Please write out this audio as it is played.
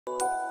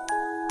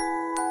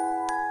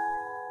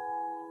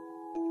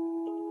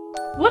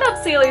What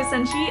up, Sailor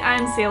Senshi?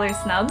 I'm Sailor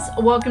Snubs.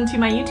 Welcome to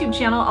my YouTube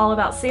channel all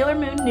about Sailor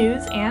Moon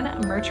news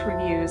and merch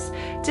reviews.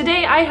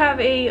 Today I have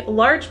a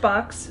large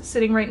box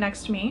sitting right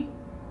next to me.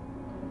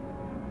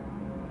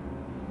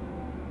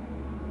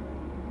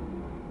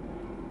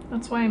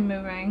 That's why I'm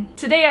moving.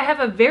 Today I have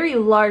a very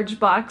large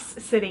box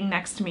sitting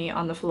next to me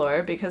on the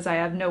floor because I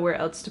have nowhere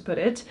else to put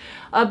it.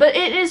 But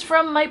it is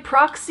from my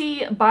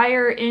proxy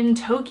buyer in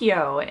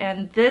Tokyo,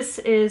 and this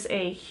is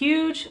a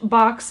huge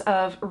box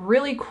of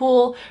really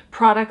cool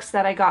products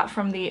that I got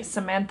from the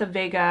Samantha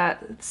Vega,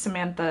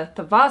 Samantha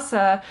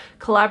Thavasa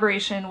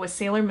collaboration with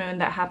Sailor Moon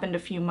that happened a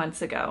few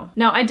months ago.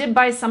 Now, I did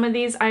buy some of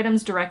these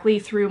items directly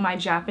through my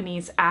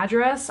Japanese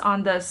address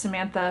on the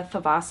Samantha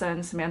Thavasa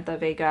and Samantha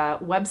Vega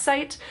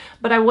website,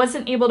 but I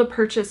wasn't able to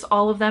purchase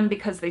all of them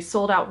because they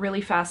sold out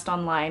really fast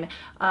online.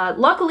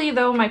 Luckily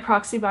though, my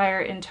proxy buyer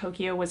in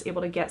Tokyo was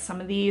able to get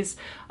some of these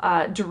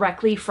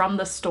directly from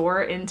the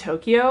store in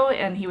Tokyo,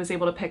 and he was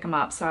able to pick them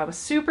up. So I was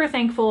super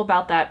thankful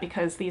about that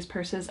because these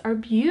purses are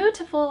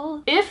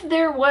beautiful. If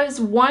there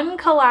was one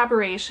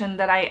collaboration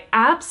that I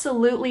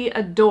absolutely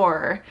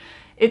adore,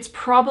 it's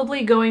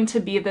probably going to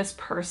be this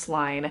purse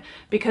line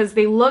because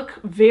they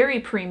look very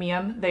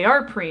premium. They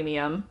are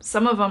premium.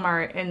 Some of them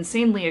are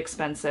insanely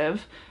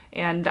expensive,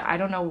 and I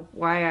don't know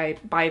why I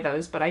buy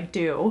those, but I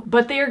do.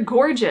 But they are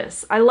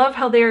gorgeous. I love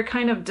how they are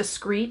kind of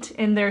discreet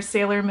in their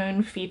Sailor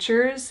Moon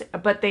features,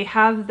 but they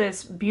have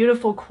this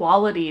beautiful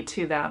quality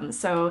to them.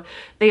 So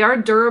they are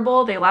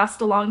durable, they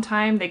last a long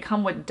time, they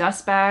come with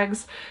dust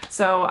bags.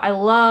 So I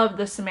love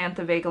the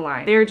Samantha Vega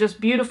line. They're just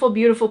beautiful,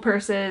 beautiful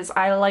purses.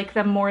 I like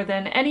them more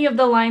than any of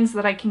the lines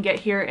that I can get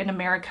here in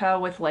America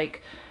with,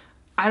 like,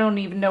 I don't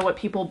even know what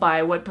people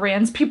buy, what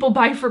brands people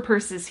buy for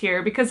purses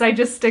here, because I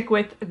just stick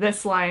with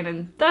this line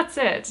and that's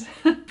it.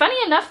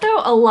 Funny enough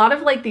though, a lot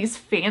of like these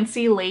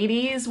fancy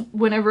ladies,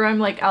 whenever I'm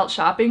like out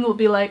shopping, will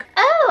be like,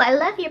 "Oh, I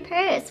love your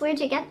purse. Where'd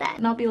you get that?"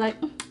 And I'll be like,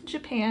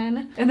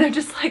 Japan. And they're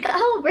just like,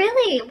 "Oh,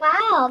 really?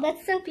 Wow,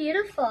 that's so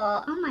beautiful.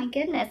 Oh my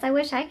goodness, I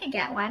wish I could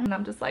get one." And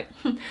I'm just like,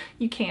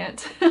 you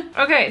can't.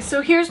 Okay,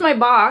 so here's my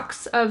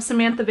box of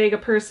Samantha Vega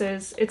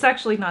purses. It's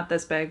actually not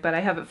this big, but I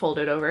have it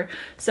folded over.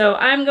 So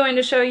I'm going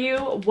to show you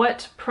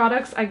what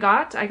products I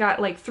got. I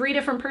got like 3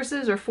 different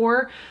purses or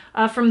 4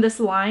 from this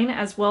line,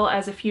 as well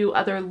as a few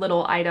other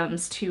little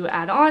items to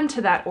add on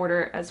to that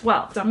order as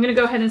well. So I'm gonna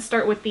go ahead and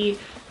start with the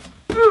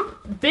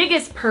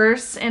biggest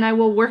purse and I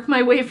will work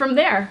my way from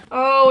there.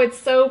 Oh, it's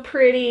so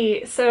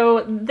pretty.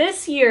 So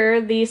this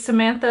year the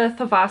Samantha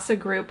Thavasa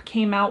group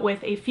came out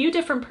with a few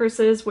different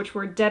purses which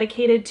were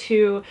dedicated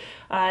to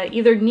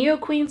either Neo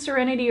Queen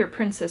Serenity or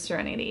Princess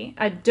Serenity.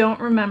 I don't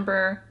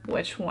remember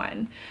which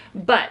one,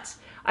 but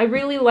I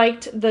really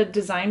liked the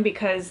design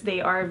because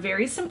they are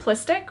very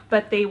simplistic,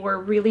 but they were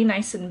really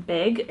nice and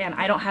big, and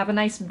I don't have a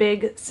nice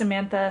big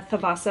Samantha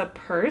Thavasa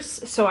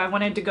purse, so I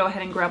wanted to go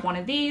ahead and grab one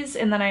of these,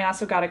 and then I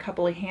also got a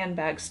couple of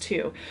handbags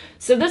too.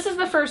 So this is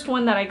the first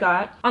one that I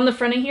got. On the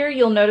front of here,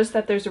 you'll notice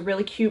that there's a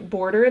really cute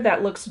border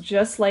that looks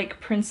just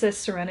like Princess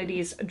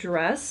Serenity's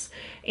dress,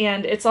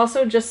 and it's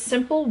also just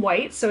simple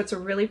white, so it's a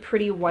really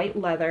pretty white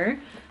leather.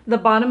 The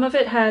bottom of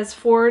it has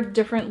 4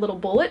 different little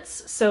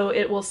bullets, so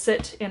it will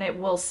sit and it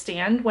will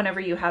stand whenever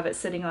you have it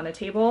sitting on a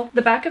table.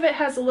 The back of it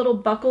has a little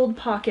buckled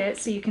pocket,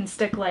 so you can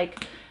stick,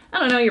 like, I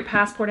don't know, your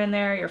passport in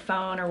there, your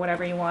phone, or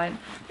whatever you want.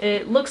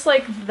 It looks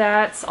like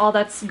that's all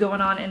that's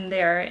going on in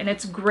there, and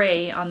it's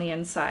gray on the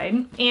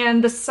inside.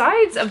 And the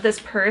sides of this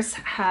purse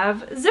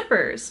have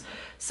zippers.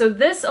 So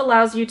this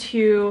allows you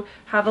to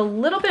have a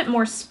little bit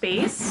more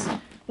space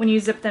when you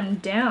zip them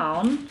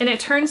down, and it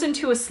turns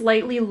into a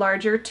slightly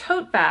larger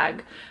tote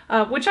bag,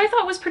 which I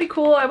thought was pretty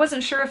cool. I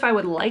wasn't sure if I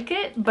would like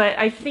it, but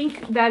I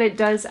think that it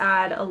does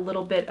add a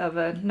little bit of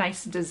a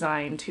nice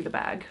design to the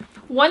bag.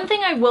 One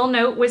thing I will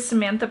note with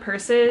Samantha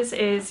purses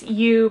is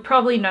you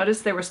probably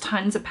noticed there was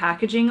tons of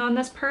packaging on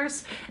this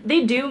purse.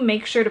 They do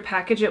make sure to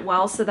package it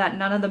well so that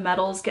none of the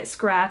metals get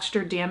scratched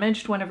or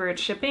damaged whenever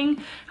it's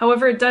shipping.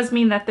 However, it does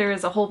mean that there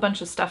is a whole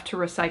bunch of stuff to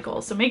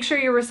recycle, so make sure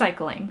you're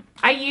recycling.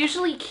 I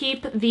usually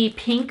keep the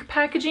pink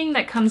packaging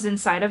that comes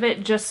inside of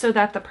it just so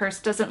that the purse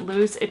doesn't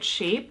lose its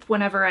shape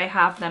whenever I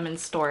have them in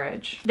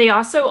storage. They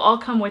also all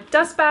come with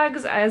dust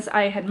bags, as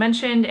I had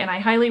mentioned, and I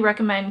highly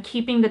recommend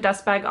keeping the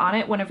dust bag on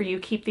it whenever you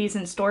keep these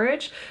in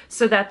storage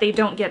so that they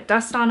don't get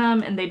dust on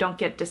them and they don't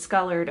get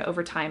discolored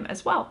over time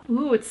as well.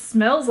 Ooh, it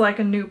smells like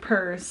a new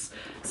purse.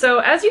 So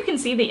as you can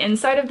see, the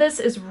inside of this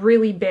is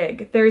really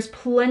big. There's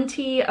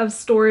plenty of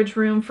storage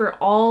room for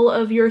all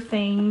of your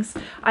things.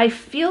 I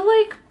feel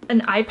like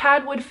an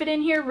iPad would fit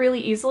in here really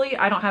easily.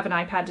 I don't have an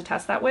iPad to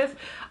test that with.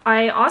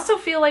 I also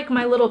feel like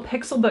my little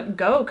Pixelbook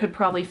Go could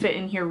probably fit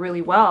in here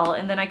really well,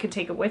 and then I could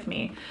take it with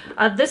me.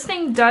 This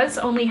thing does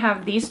only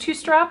have these 2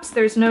 straps.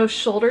 There's no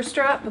shoulder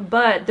strap,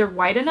 but they're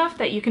wide enough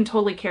that you can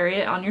totally carry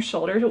it on your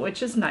shoulder,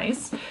 which is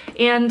nice.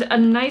 And a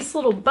nice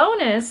little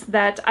bonus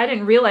that I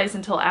didn't realize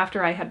until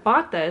after I had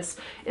bought this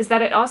is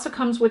that it also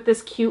comes with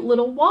this cute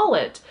little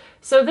wallet.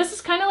 So this is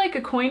kind of like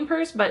a coin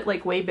purse, but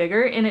like way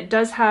bigger, and it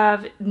does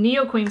have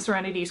Neo Queen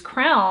Serenity's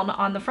crown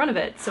on the front of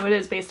it. So it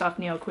is based off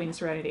Neo Queen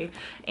Serenity.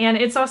 And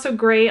it's also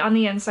gray on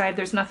the inside.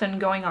 There's nothing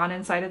going on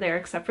inside of there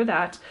except for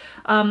that.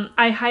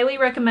 I highly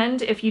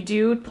recommend if you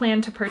do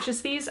plan to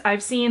purchase these.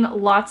 I've seen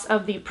lots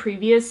of the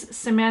previous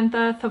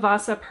Samantha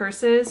Thavasa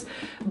purses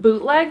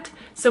bootlegged,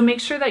 so make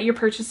sure that you're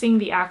purchasing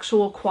the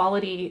actual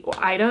quality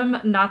item,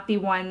 not the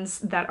ones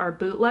that are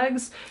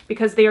bootlegs,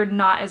 because they are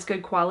not as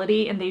good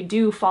quality and they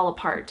do fall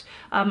apart.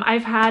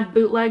 I've had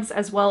bootlegs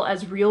as well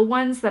as real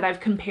ones that I've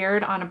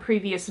compared on a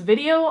previous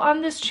video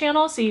on this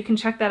channel, so you can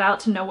check that out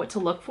to know what to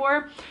look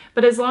for.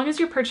 But as long as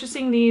you're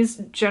purchasing these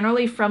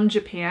generally from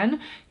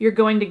Japan, you're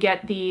going to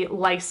get the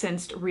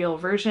licensed real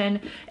version.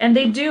 And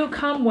they do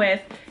come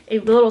with a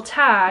little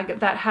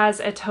tag that has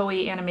a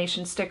Toei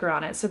animation sticker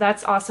on it. So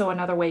that's also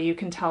another way you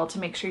can tell to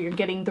make sure you're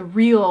getting the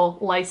real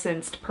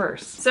licensed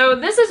purse. So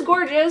this is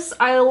gorgeous.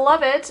 I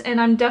love it, and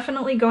I'm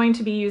definitely going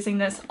to be using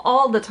this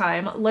all the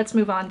time. Let's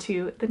move on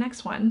to the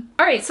next one.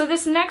 All right, so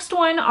this next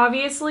one,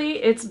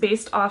 obviously it's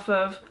based off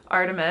of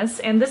Artemis,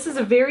 and this is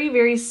a very,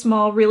 very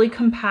small, really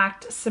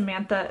compact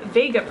Samantha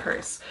Vega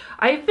purse.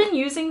 I've been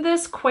using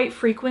this quite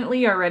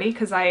frequently already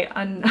because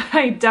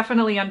I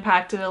definitely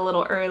unpacked it a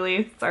little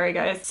early. Sorry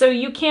guys. So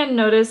you can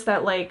notice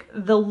that like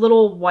the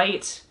little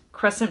white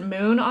crescent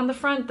moon on the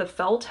front, the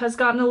felt has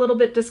gotten a little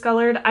bit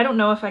discolored. I don't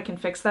know if I can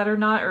fix that or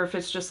not, or if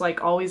it's just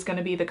like always going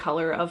to be the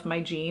color of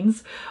my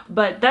jeans,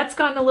 but that's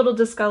gotten a little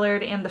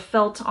discolored, and the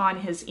felt on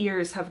his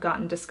ears have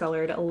gotten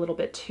discolored a little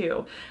bit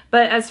too.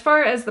 But as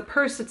far as the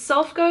purse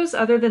itself goes,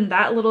 other than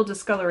that little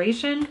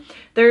discoloration,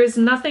 there's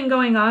nothing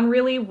going on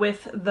really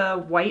with the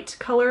white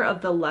color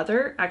of the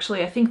leather.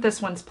 Actually, I think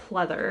this one's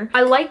pleather.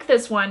 I like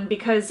this one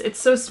because it's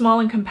so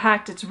small and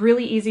compact. It's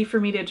really easy for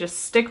me to just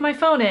stick my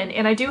phone in,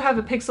 and I do have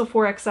a Pixel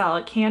 4 XL.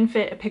 It can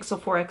fit a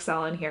Pixel 4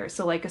 XL in here,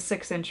 so like a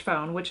 6-inch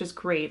phone, which is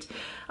great.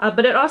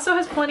 But it also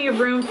has plenty of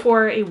room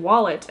for a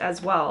wallet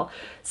as well.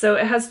 So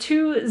it has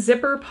 2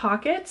 zipper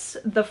pockets.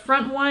 The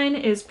front one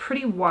is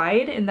pretty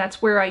wide, and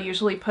that's where I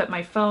usually put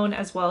my phone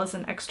as well as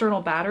an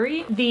external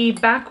battery. The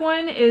back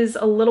one is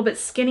a little bit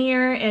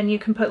skinnier, and you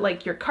can put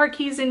like your car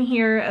keys in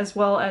here as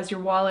well as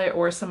your wallet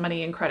or some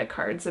money and credit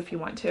cards if you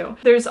want to.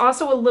 There's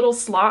also a little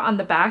slot on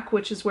the back,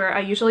 which is where I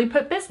usually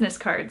put business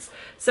cards.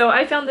 So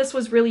I found this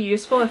was really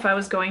useful if I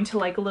was going to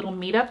like a little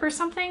meetup or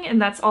something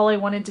and that's all I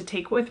wanted to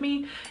take with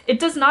me. It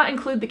does not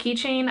include the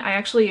keychain. I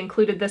actually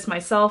included this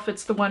myself.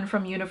 It's the one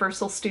from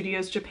Universal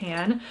Studios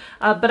Japan.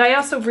 But I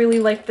also really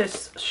like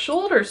this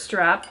shoulder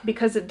strap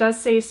because it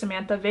does say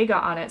Samantha Vega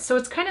on it. So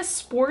it's kind of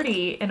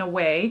sporty in a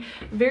way,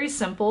 very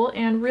simple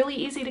and really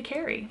easy to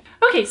carry.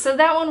 Okay, so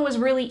that one was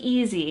really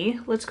easy.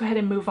 Let's go ahead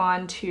and move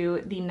on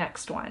to the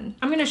next one.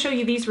 I'm going to show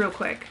you these real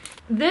quick.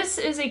 This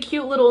is a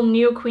cute little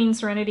Neo Queen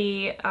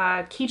Serenity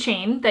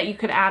keychain that you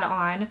could add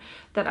on,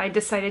 that I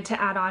decided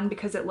to add on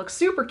because it looks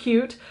super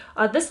cute.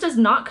 This does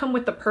not come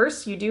with the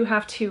purse. You do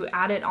have to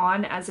add it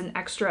on as an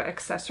extra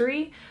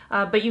accessory,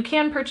 but you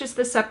can purchase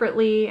this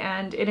separately,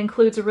 and it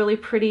includes a really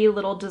pretty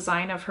little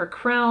design of her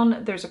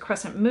crown. There's a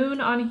crescent moon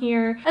on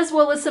here, as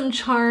well as some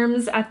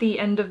charms at the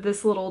end of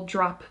this little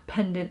drop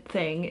pendant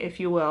thing, if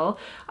you will.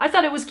 I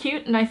thought it was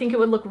cute, and I think it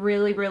would look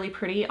really, really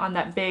pretty on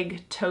that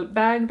big tote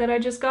bag that I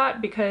just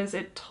got because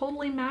it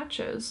totally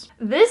matches.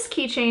 This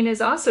keychain is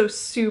also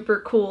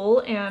super cool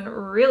and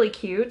really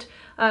cute.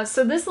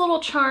 So this little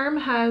charm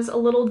has a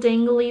little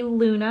dangly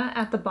Luna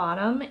at the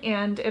bottom,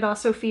 and it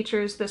also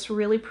features this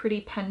really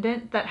pretty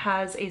pendant that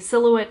has a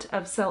silhouette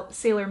of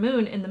Sailor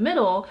Moon in the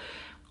middle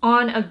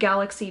on a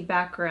galaxy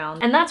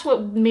background. And that's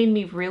what made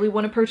me really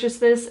want to purchase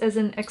this as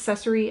an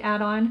accessory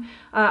add-on.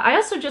 I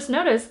also just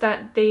noticed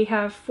that they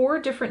have 4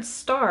 different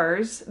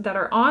stars that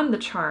are on the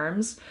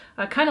charms,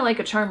 kind of like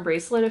a charm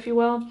bracelet, if you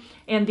will.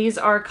 And these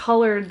are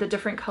colored the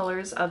different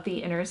colors of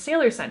the inner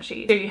Sailor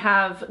Senshi. So you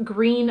have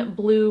green,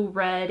 blue,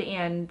 red,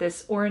 and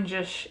this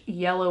orangish,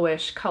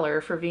 yellowish color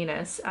for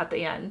Venus at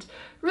the end.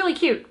 Really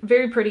cute,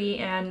 very pretty,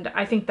 and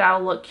I think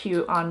that'll look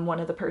cute on one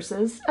of the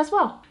purses as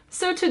well.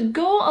 So to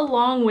go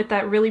along with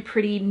that really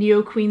pretty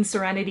Neo Queen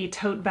Serenity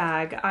tote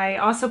bag, I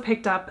also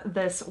picked up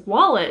this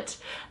wallet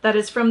that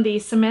is from the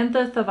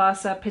Samantha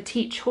Thavasa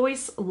Petite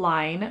Choice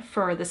line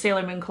for the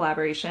Sailor Moon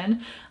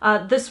collaboration.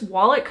 This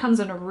wallet comes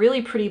in a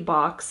really pretty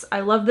box.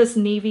 I love this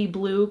navy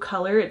blue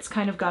color. It's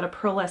kind of got a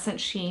pearlescent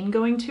sheen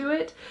going to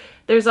it.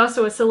 There's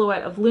also a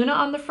silhouette of Luna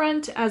on the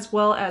front, as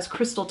well as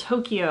Crystal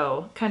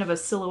Tokyo, kind of a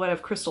silhouette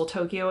of Crystal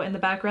Tokyo in the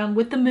background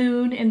with the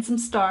moon and some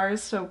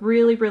stars. So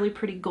really, really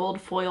pretty gold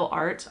foil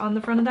art on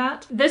the front of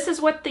that. This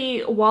is what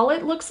the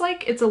wallet looks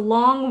like. It's a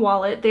long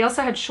wallet. They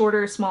also had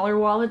shorter, smaller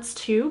wallets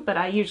too, but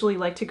I usually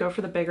like to go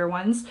for the bigger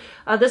ones.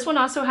 This one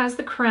also has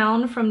the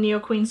crown from Neo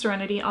Queen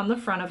Serenity on the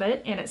front of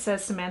it, and it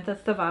says Samantha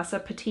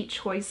Thavasa Petite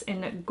Choice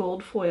in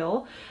gold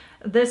foil.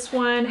 This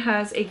one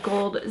has a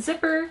gold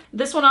zipper.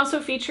 This one also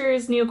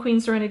features Neo Queen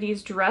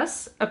Serenity's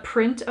dress, a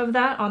print of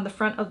that on the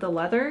front of the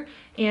leather.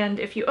 And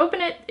if you open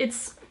it,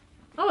 it's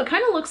Oh, it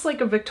kind of looks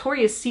like a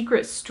Victoria's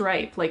Secret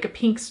stripe, like a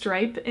pink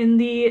stripe in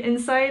the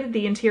inside,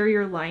 the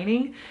interior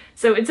lining.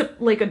 So it's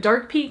like a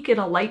dark pink and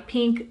a light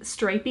pink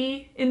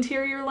stripy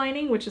interior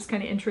lining, which is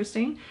kind of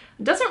interesting.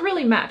 It doesn't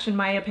really match in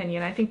my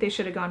opinion. I think they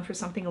should have gone for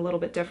something a little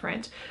bit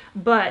different,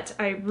 but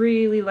I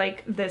really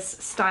like this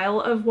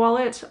style of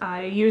wallet.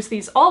 I use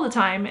these all the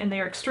time and they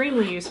are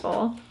extremely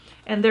useful.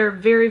 And they're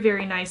very,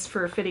 very nice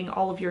for fitting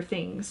all of your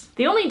things.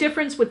 The only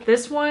difference with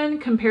this one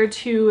compared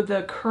to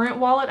the current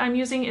wallet I'm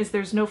using is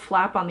there's no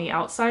flap on the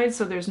outside,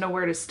 so there's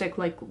nowhere to stick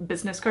like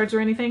business cards or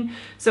anything.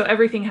 So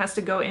everything has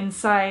to go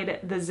inside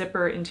the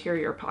zipper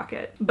interior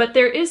pocket. But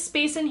there is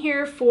space in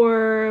here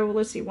for, well,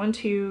 let's see, 1,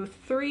 2,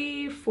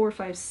 3, 4,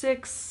 5,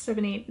 6,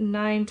 7, 8,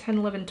 9, 10,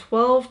 11,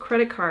 12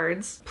 credit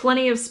cards.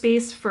 Plenty of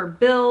space for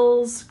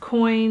bills,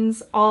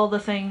 coins, all the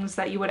things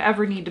that you would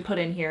ever need to put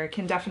in here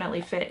can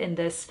definitely fit in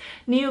this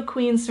Neo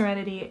Queen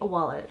Serenity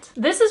wallet.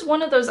 This is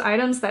one of those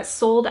items that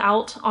sold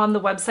out on the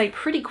website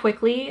pretty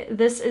quickly.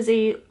 This is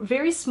a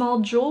very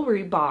small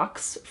jewelry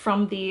box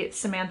from the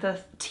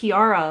Samantha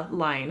Tiara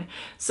line.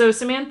 So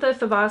Samantha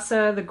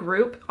Thavasa, the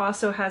group,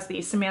 also has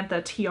the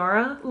Samantha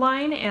Tiara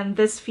line, and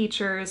this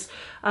features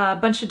a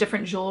bunch of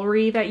different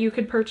jewelry that you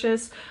could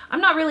purchase.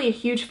 I'm not really a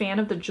huge fan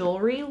of the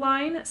jewelry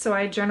line, so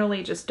I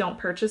generally just don't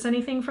purchase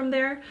anything from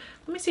there.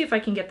 Let me see if I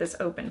can get this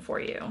open for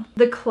you.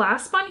 The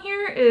clasp on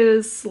here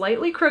is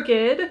slightly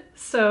crooked,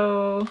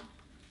 so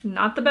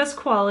not the best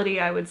quality,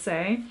 I would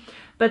say.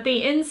 But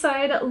the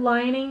inside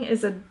lining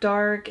is a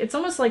dark, it's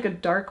almost like a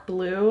dark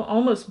blue,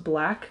 almost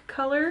black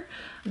color.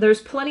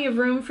 There's plenty of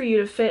room for you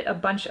to fit a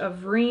bunch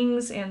of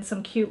rings and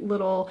some cute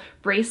little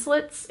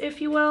bracelets, if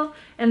you will.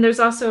 And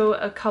there's also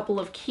a couple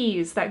of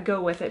keys that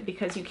go with it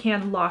because you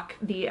can lock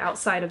the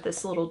outside of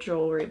this little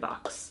jewelry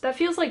box. That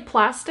feels like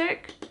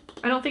plastic.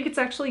 I don't think it's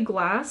actually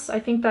glass. I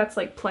think that's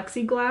like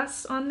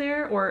plexiglass on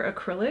there or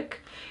acrylic.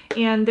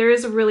 And there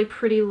is a really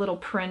pretty little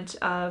print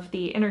of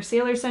the inner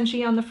sailor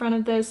senshi on the front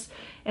of this.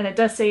 And it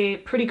does say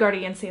Pretty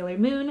Guardian Sailor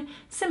Moon,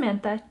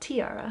 Samantha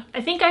Tiara.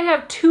 I think I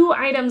have 2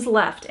 items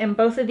left and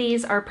both of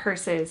these are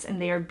purses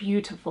and they are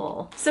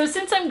beautiful. So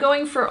since I'm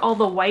going for all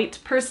the white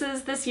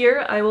purses this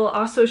year, I will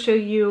also show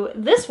you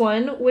this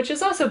one, which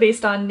is also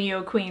based on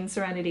Neo Queen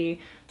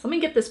Serenity. So let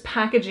me get this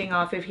packaging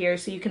off of here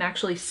so you can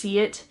actually see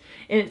it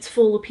in its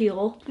full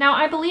appeal. Now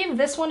I believe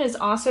this one is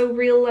also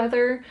real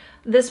leather.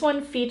 This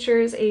one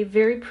features a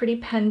very pretty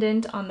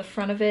pendant on the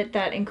front of it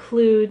that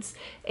includes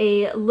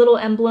a little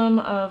emblem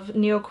of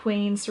Neo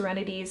Queen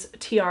Serenity's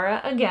tiara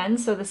again,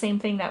 so the same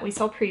thing that we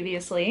saw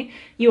previously.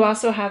 You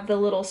also have the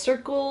little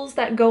circles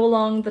that go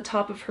along the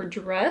top of her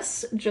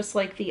dress, just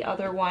like the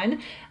other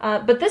one.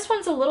 But this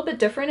one's a little bit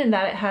different in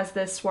that it has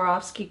this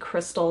Swarovski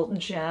crystal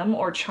gem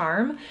or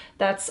charm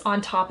that's on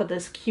top of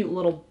this cute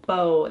little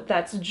bow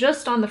that's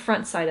just on the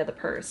front side of the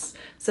purse.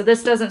 So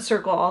this doesn't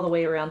circle all the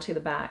way around to the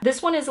back.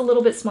 This one is a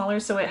little bit smaller,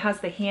 so it has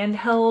the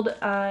handheld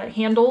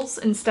handles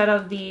instead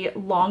of the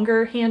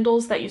longer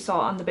handles that you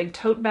saw on the big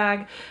tote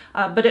bag,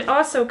 but it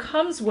also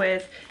comes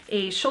with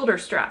a shoulder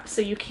strap,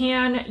 so you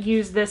can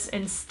use this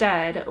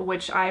instead,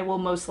 which I will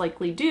most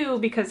likely do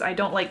because I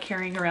don't like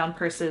carrying around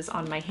purses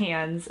on my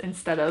hands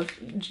instead of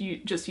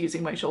just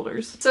using my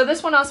shoulders. So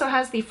this one also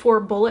has the 4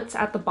 bullets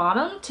at the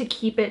bottom to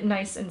keep it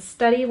nice and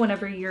steady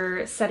whenever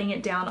you're setting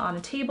it down on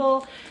a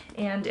table.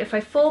 And if I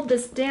fold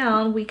this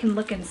down, we can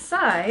look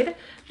inside.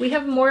 We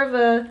have more of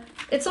a,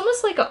 it's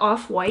almost like an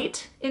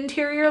off-white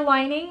interior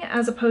lining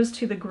as opposed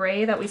to the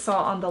gray that we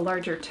saw on the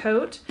larger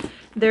tote.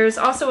 There's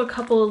also a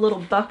couple of little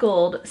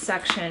buckled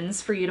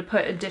sections for you to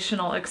put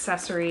additional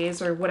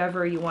accessories or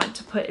whatever you want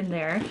to put in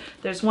there.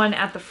 There's one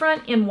at the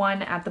front and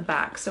one at the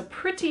back. So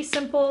pretty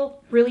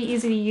simple, really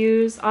easy to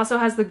use. Also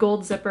has the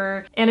gold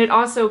zipper, and it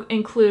also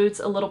includes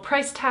a little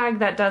price tag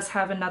that does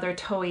have another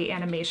Toei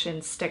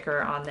animation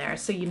sticker on there,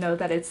 so you know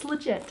that it's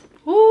legit.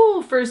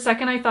 Ooh, for a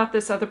second I thought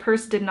this other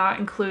purse did not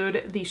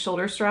include the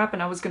shoulder strap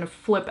and I was gonna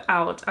flip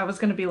out. I was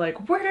gonna be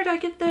like, where did I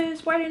get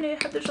this? Why didn't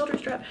it have the shoulder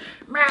strap?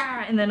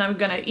 And then I'm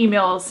gonna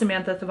email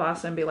Samantha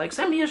Thavasa and be like,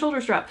 send me a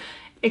shoulder strap.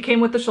 It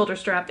came with the shoulder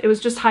strap. It was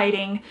just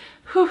hiding.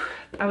 Whew,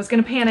 I was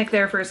gonna panic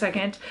there for a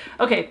second.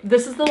 Okay,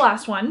 this is the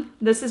last one.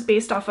 This is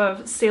based off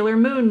of Sailor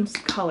Moon's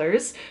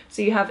colors.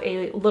 So you have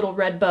a little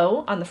red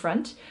bow on the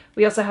front.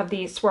 We also have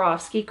the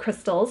Swarovski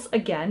crystals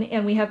again,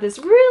 and we have this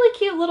really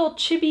cute little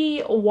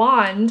chibi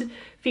wand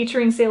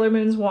featuring Sailor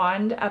Moon's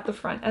wand at the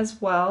front as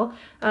well.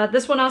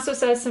 This one also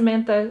says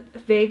Samantha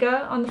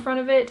Vega on the front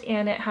of it,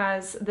 and it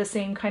has the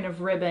same kind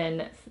of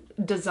ribbon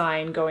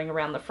design going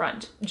around the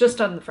front,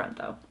 just on the front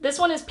though. This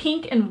one is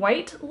pink and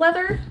white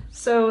leather,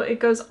 so it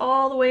goes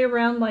all the way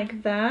around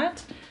like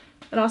that.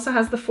 It also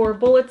has the 4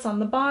 bullets on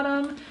the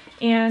bottom,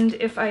 and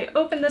if I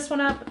open this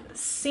one up,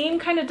 same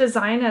kind of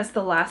design as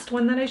the last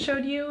one that I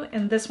showed you,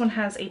 and this one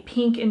has a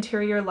pink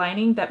interior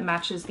lining that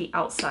matches the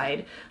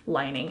outside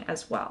lining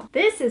as well.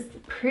 This is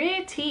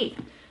pretty.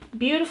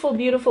 Beautiful,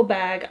 beautiful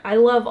bag. I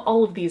love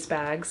all of these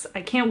bags.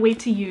 I can't wait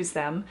to use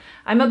them.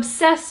 I'm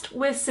obsessed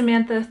with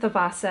Samantha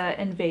Thavasa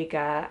and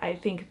Vega. I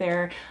think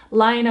their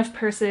line of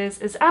purses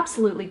is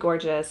absolutely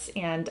gorgeous,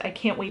 and I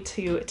can't wait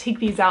to take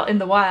these out in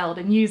the wild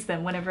and use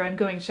them whenever I'm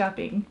going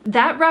shopping.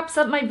 That wraps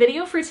up my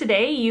video for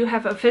today. You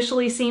have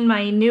officially seen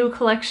my new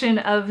collection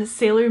of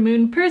Sailor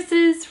Moon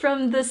purses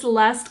from this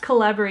last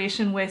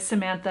collaboration with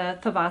Samantha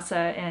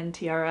Thavasa and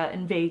Tiara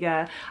and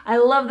Vega. I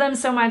love them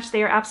so much.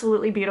 They are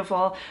absolutely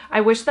beautiful.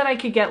 I wish that I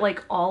could get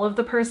like all of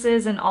the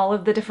purses and all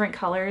of the different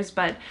colors,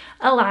 but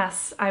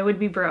alas, I would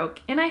be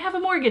broke. And I have a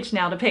mortgage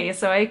now to pay,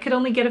 so I could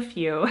only get a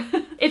few.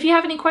 If you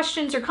have any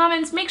questions or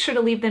comments, make sure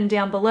to leave them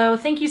down below.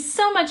 Thank you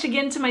so much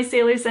again to my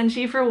Sailor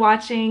Senshi for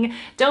watching.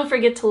 Don't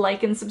forget to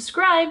like and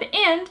subscribe,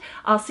 and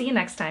I'll see you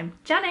next time.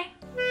 Ja ne!